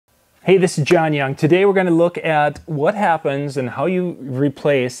Hey, this is John Young. Today we're going to look at what happens and how you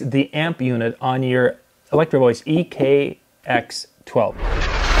replace the amp unit on your Electro Voice EKX 12.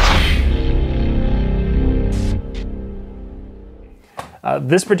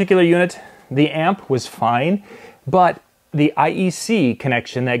 This particular unit, the amp was fine, but the IEC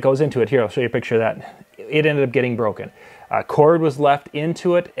connection that goes into it, here I'll show you a picture of that, it ended up getting broken. A cord was left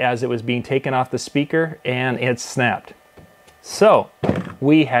into it as it was being taken off the speaker and it snapped. So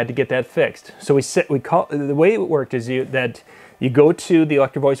we had to get that fixed. So the way it worked is that you go to the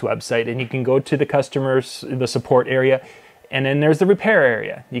Electro Voice website and you can go to the support area, and then there's the repair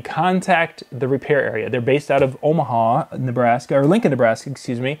area. You contact the repair area. They're based out of Omaha, Nebraska, or Lincoln, Nebraska,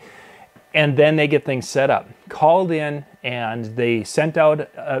 excuse me, and then they get things set up. Called in and they sent out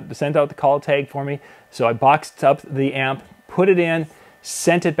the call tag for me. So I boxed up the amp, put it in,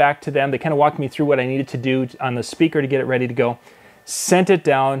 sent it back to them. They kind of walked me through what I needed to do on the speaker to get it ready to go. Sent it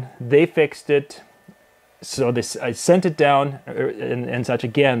down, they fixed it. So I sent it down and such.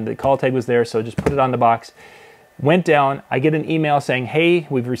 Again, the call tag was there, so just put it on the box. Went down, I get an email saying, hey,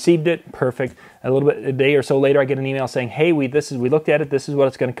 we've received it, perfect. A day or so later, I get an email saying, hey, we looked at it, this is what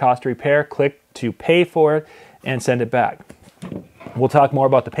it's gonna cost to repair, click to pay for it, and send it back. We'll talk more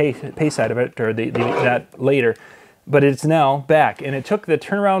about the pay side of it, or that later. But it's now back, and the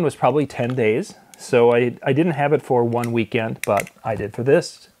turnaround was probably 10 days. So I didn't have it for one weekend, but I did for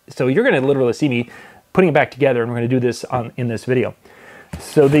this. So you're gonna literally see me putting it back together, and we're gonna do this in this video.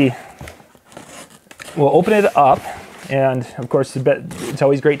 So we'll open it up, and of course it's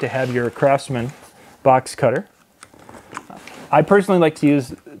always great to have your Craftsman box cutter. I personally like to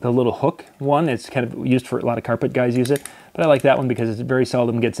use the little hook one. It's kind of used for, a lot of carpet guys use it, but I like that one because it very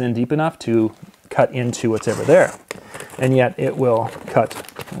seldom gets in deep enough to cut into what's ever there. And yet it will cut.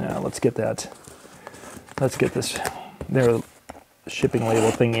 Now let's get this, their shipping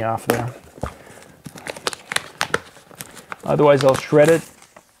label thingy off there. Otherwise I'll shred it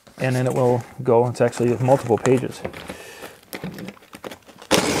and then it will go. It's actually multiple pages.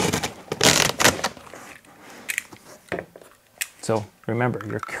 So remember,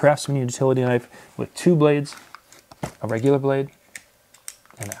 your Craftsman utility knife with two blades, a regular blade,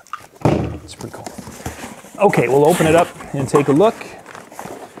 and that. It's pretty cool. Okay, we'll open it up and take a look.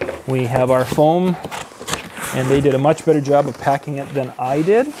 We have our foam, and they did a much better job of packing it than I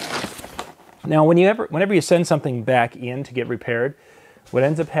did. Now, whenever you send something back in to get repaired, what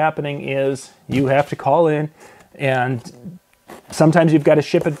ends up happening is you have to call in, and sometimes you've got to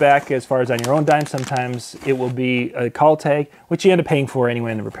ship it back as far as on your own dime. Sometimes it will be a call tag, which you end up paying for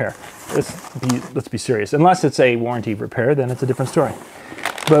anyway in the repair. Let's be serious. Unless it's a warranty repair, then it's a different story.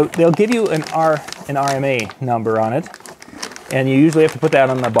 But they'll give you an RMA number on it, and you usually have to put that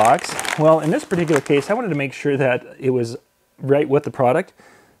on the box. Well, in this particular case, I wanted to make sure that it was right with the product.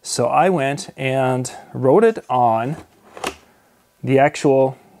 So I went and wrote it on the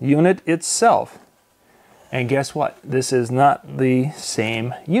actual unit itself. And guess what? This is not the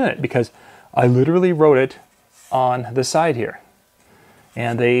same unit because I literally wrote it on the side here.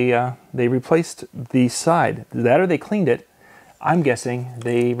 And they replaced the side. That or they cleaned it. I'm guessing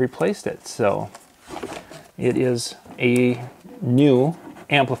they replaced it. So it is a new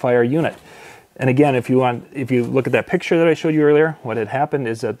amplifier unit. And again, if you look at that picture that I showed you earlier, what had happened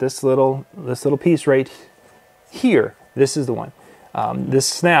is that this little piece right here, this is the one. This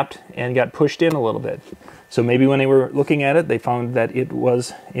snapped and got pushed in a little bit. So maybe when they were looking at it, they found that it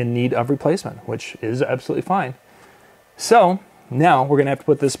was in need of replacement, which is absolutely fine. So now we're gonna have to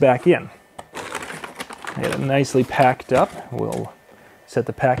put this back in. Get it nicely packed up. We'll set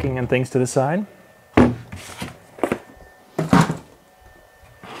the packing and things to the side.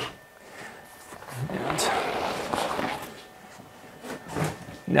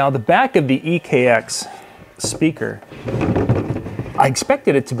 Now the back of the EKX speaker, I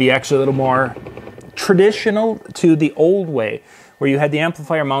expected it to be actually a little more traditional to the old way, where you had the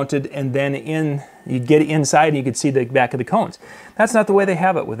amplifier mounted and then you'd get inside and you could see the back of the cones. That's not the way they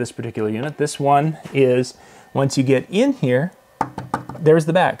have it with this particular unit. This one is, once you get in here, there's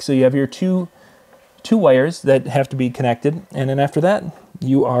the back. So you have your two wires that have to be connected, and then after that,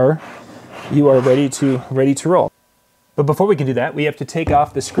 you are ready to roll. But before we can do that, we have to take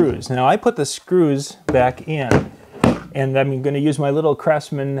off the screws. Now I put the screws back in, and I'm going to use my little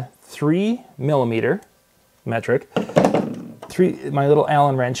Craftsman 3mm metric, my little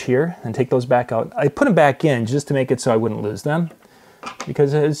Allen wrench here, and take those back out. I put them back in just to make it so I wouldn't lose them,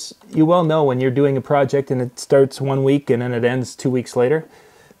 because as you well know, when you're doing a project and it starts 1 week and then it ends 2 weeks later,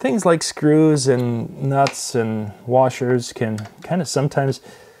 things like screws and nuts and washers can kind of sometimes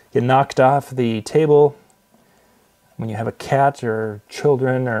get knocked off the table when you have a cat or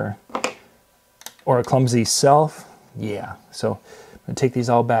children or or a clumsy self. Yeah, so I'm going to take these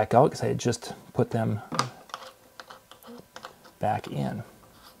all back out because I had just put them back in.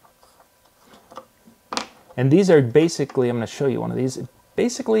 And these are basically, I'm going to show you one of these,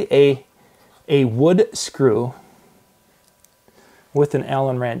 basically a wood screw with an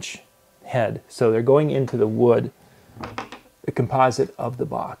Allen wrench head. So they're going into the wood, the composite of the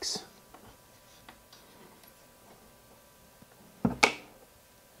box.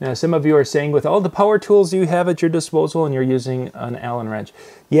 Now, some of you are saying, with all the power tools you have at your disposal and you're using an Allen wrench,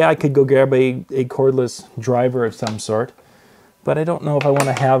 yeah, I could go grab a cordless driver of some sort, but I don't know if I want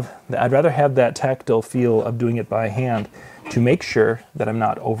to have, I'd rather have that tactile feel of doing it by hand to make sure that I'm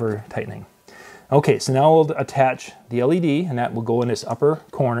not over tightening. Okay, so now we'll attach the LED, and that will go in this upper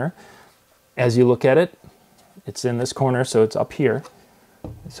corner. As you look at it, it's in this corner, so it's up here.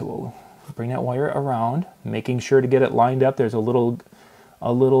 So we'll bring that wire around, making sure to get it lined up. There's a little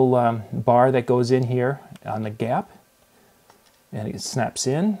bar that goes in here on the gap, and it snaps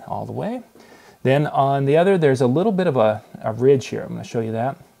in all the way. Then on the other, there's a little bit of a ridge here. I'm going to show you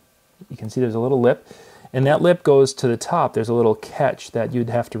that. You can see there's a little lip, and that lip goes to the top. There's a little catch that you'd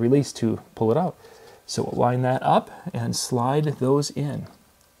have to release to pull it out. So we'll line that up and slide those in.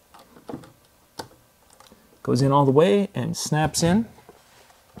 Goes in all the way and snaps in.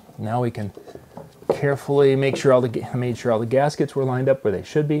 Now we can carefully make sure all the gaskets were lined up where they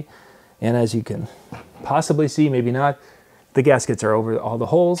should be. And as you can possibly see, maybe not, the gaskets are over all the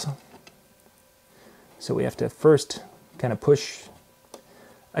holes. So we have to first kind of push.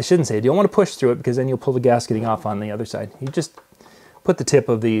 I shouldn't say, you don't want to push through it because then you'll pull the gasketing off on the other side. You just put the tip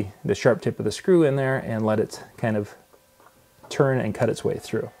of the sharp tip of the screw in there and let it kind of turn and cut its way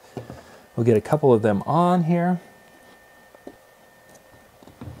through. We'll get a couple of them on here.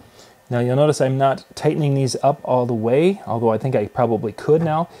 Now you'll notice I'm not tightening these up all the way, although I think I probably could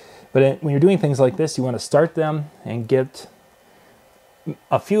now. But when you're doing things like this, you want to start them and get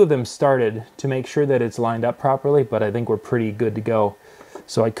a few of them started to make sure that it's lined up properly, but I think we're pretty good to go.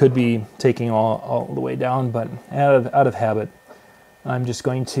 So I could be taking all the way down, but out of habit, I'm just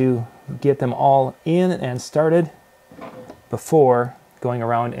going to get them all in and started before going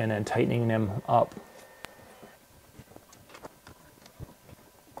around and then tightening them up.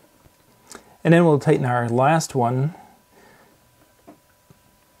 And then we'll tighten our last one.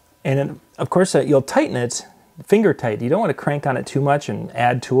 And then, of course, you'll tighten it finger tight. You don't want to crank on it too much and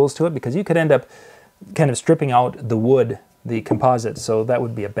add tools to it because you could end up kind of stripping out the wood, the composite, so that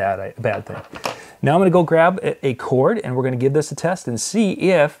would be a bad thing. Now I'm going to go grab a cord and we're going to give this a test and see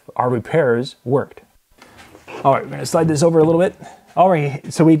if our repairs worked. All right, we're going to slide this over a little bit. All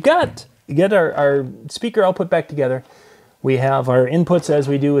right, so we've got our speaker all put back together. We have our inputs as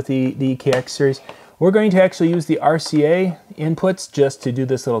we do with the EKX series. We're going to actually use the RCA inputs just to do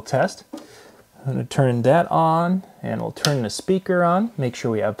this little test. I'm going to turn that on, and we'll turn the speaker on, make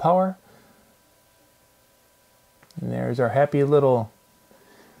sure we have power. And there's our happy little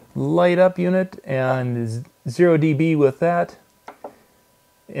light up unit, and 0 dB with that.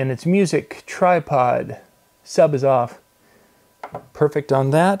 And it's music, tripod, sub is off. Perfect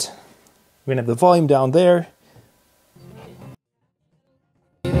on that. We're going to have the volume down there.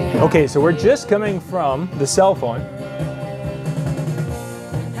 Okay, so we're just coming from the cell phone.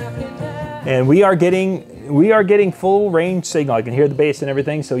 And we are getting full range signal. I can hear the bass and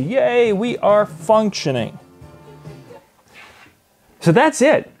everything, so yay, we are functioning. So that's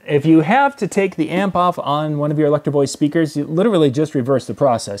it. If you have to take the amp off on one of your Electro Voice speakers, you literally just reverse the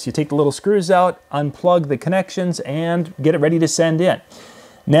process. You take the little screws out, unplug the connections, and get it ready to send in.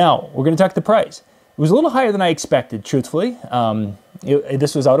 Now, we're going to talk the price. It was a little higher than I expected, truthfully.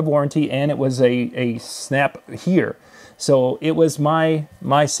 This was out of warranty, and it was a snap here. So it was on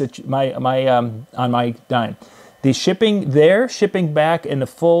my dime. The shipping there, shipping back, and the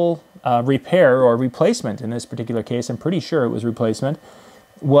full repair or replacement in this particular case, I'm pretty sure it was replacement,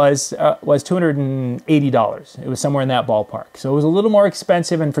 was $280. It was somewhere in that ballpark. So it was a little more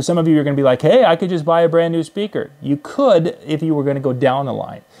expensive, and for some of you, you're going to be like, hey, I could just buy a brand new speaker. You could if you were going to go down the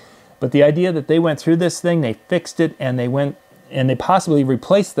line. But the idea that they went through this thing, they fixed it, and they possibly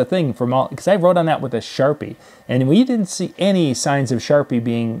replaced the thing from all, because I wrote on that with a Sharpie, and we didn't see any signs of Sharpie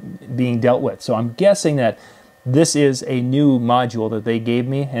being dealt with. So I'm guessing that this is a new module that they gave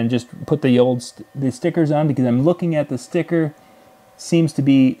me, and just put the stickers on, because I'm looking at the sticker, seems to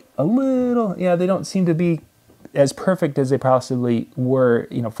be a little, yeah, they don't seem to be as perfect as they possibly were,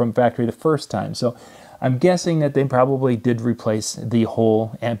 you know, from factory the first time. So I'm guessing that they probably did replace the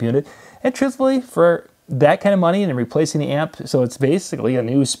whole amp unit. And truthfully, for that kind of money and replacing the amp, so it's basically a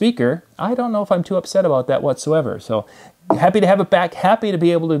new speaker, I don't know if I'm too upset about that whatsoever. So happy to have it back, happy to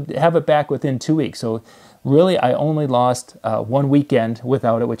be able to have it back within 2 weeks. So really, I only lost 1 weekend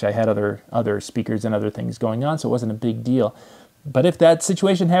without it, which I had other speakers and other things going on, so it wasn't a big deal. But if that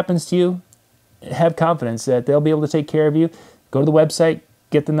situation happens to you, have confidence that they'll be able to take care of you. Go to the website,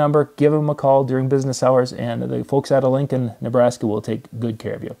 get the number, give them a call during business hours, and the folks out of Lincoln, Nebraska will take good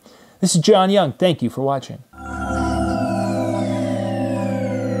care of you. This is John Young. Thank you for watching.